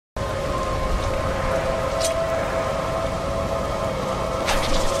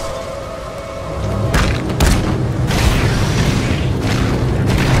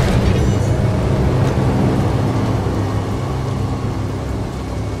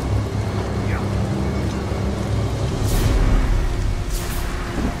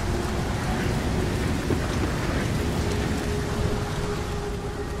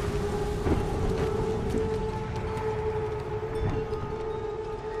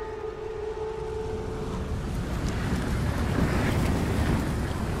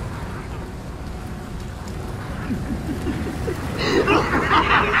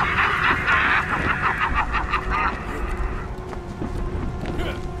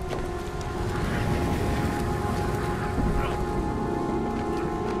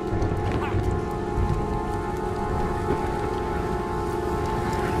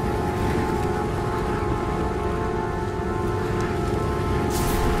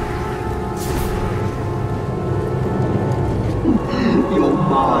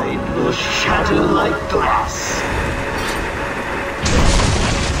will shatter like glass.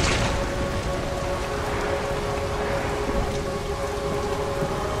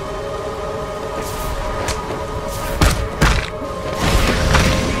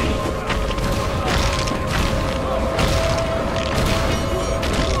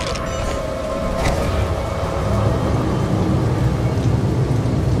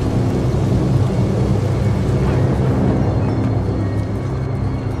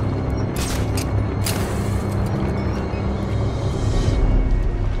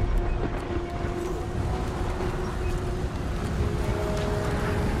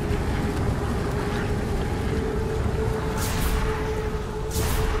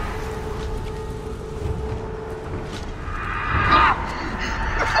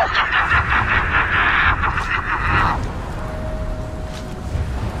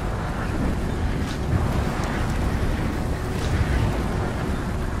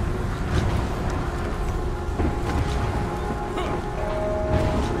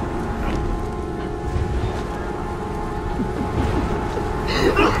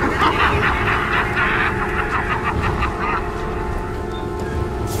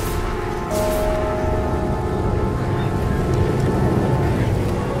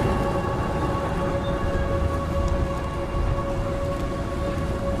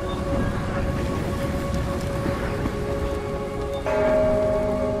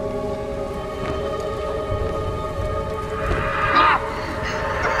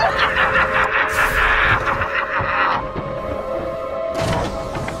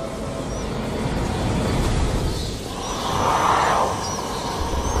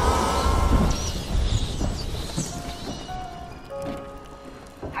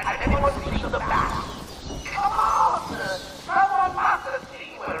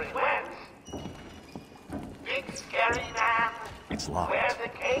 It's locked.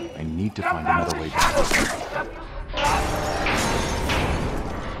 I need to find another way back.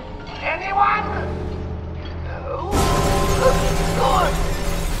 Anyone? No? Good!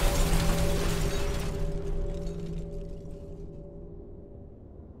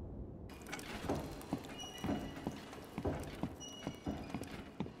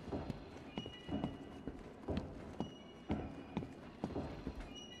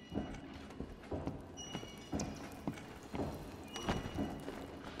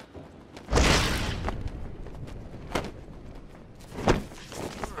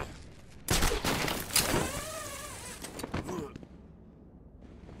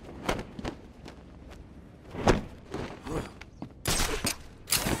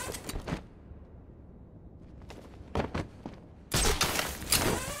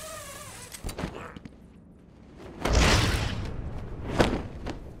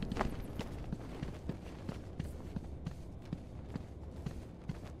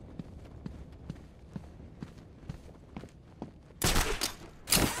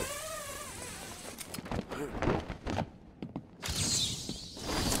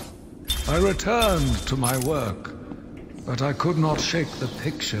 I returned to my work, but I could not shake the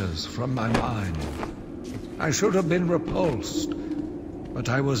pictures from my mind. I should have been repulsed, but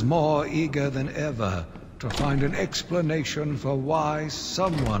I was more eager than ever to find an explanation for why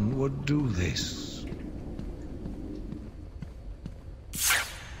someone would do this.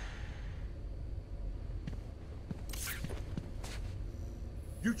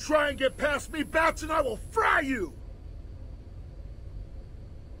 You try and get past me, Bats, and I will fry you!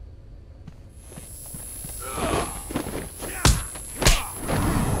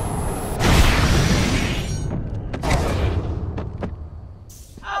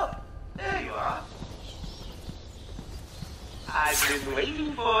 I've been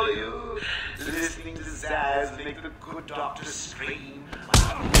waiting for you, listening to Zaz make the good doctor scream.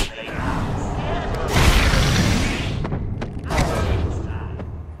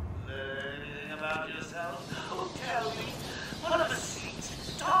 Learning about yourself? Oh, tell me. One of the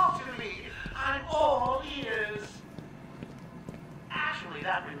seats. Talk to me. I'm all ears. Actually,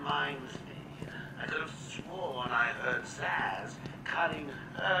 that reminds me. I could have sworn I heard Zaz cutting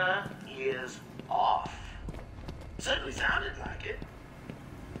her ears off. Certainly sounded like it.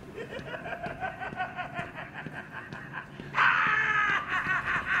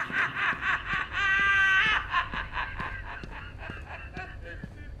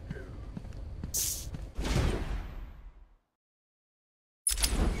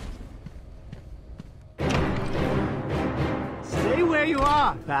 Stay where you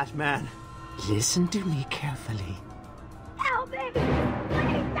are, Batman. Listen to me carefully. Help me! Please,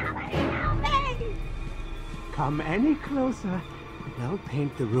 somebody help me! Come any closer, and I'll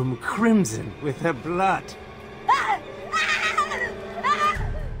paint the room crimson with her blood.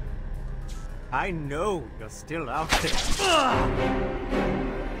 I know you're still out there.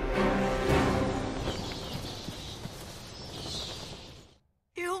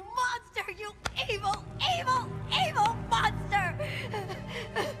 You monster! You evil, evil, evil monster!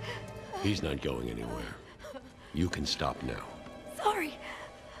 He's not going anywhere. You can stop now. Sorry.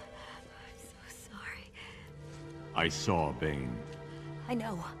 I'm so sorry. I saw Bane. I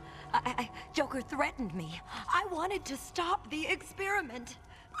know. Joker threatened me. I wanted to stop the experiment.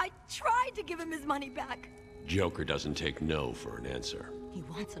 I tried to give him his money back. Joker doesn't take no for an answer. He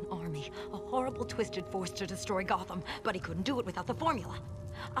wants an army, a horrible twisted force to destroy Gotham, but he couldn't do it without the formula.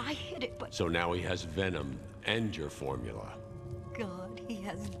 I hid it, but... So now he has Venom and your formula. God, he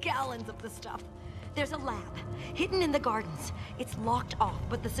has gallons of the stuff. There's a lab, hidden in the gardens. It's locked off,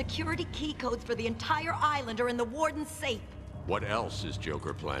 but the security key codes for the entire island are in the warden's safe. What else is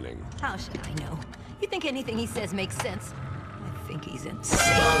Joker planning? How should I know? You think anything he says makes sense? I think he's insane.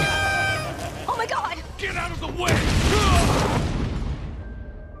 Oh my God! Get out of the way!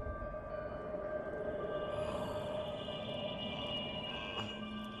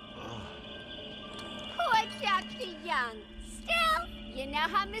 Poor Dr. Young. Still, you know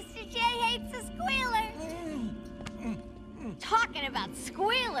how Mr. J hates a squealer. Talking about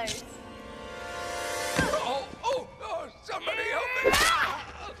squealers. Oh, somebody help me!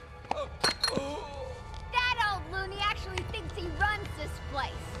 That old loony actually thinks he runs this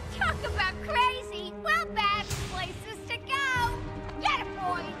place. Talk about crazy. Well, bad places to go. Get it,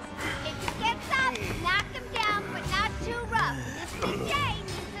 boys. If he gets up, knock him down, but not too rough. Mr. J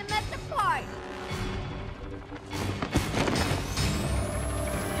needs him at the party.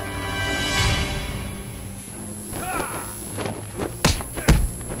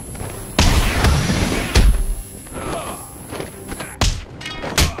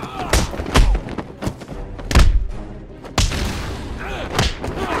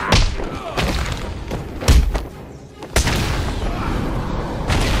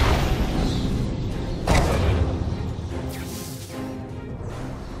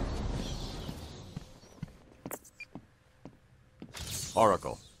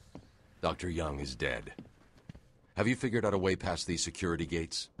 Oracle, Dr. Young is dead. Have you figured out a way past these security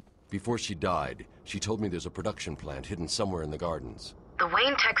gates? Before she died, she told me there's a production plant hidden somewhere in the gardens. The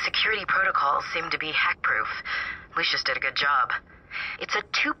Wayne Tech security protocols seem to be hack-proof. Lucius did a good job. It's a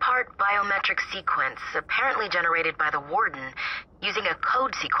two-part biometric sequence, apparently generated by the Warden, using a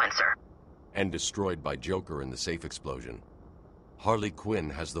code sequencer. And destroyed by Joker in the safe explosion. Harley Quinn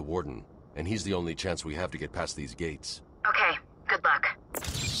has the Warden, and he's the only chance we have to get past these gates. Okay, good luck.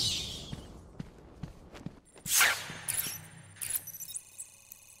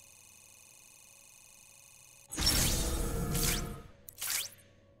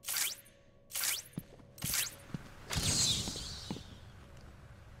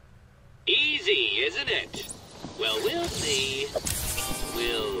 Easy, isn't it? Well, we'll see.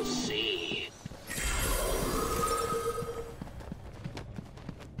 We'll see.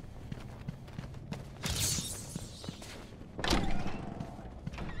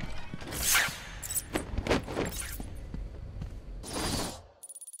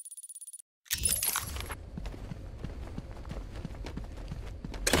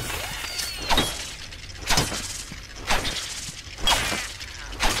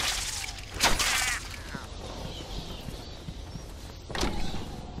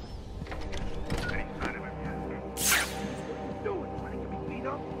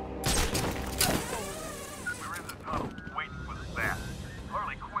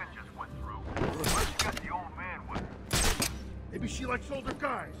 She likes older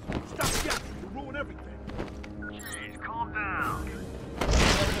guys. Stop yapping, you ruin everything. Jeez, calm down.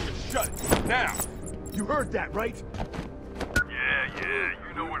 Shut it, now! You heard that, right? Yeah,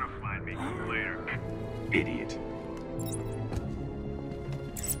 you know where to find me. Later. Idiot.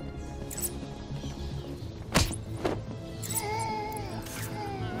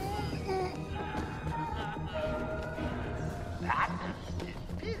 That is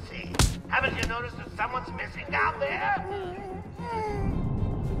busy. Haven't you noticed that someone's missing down there?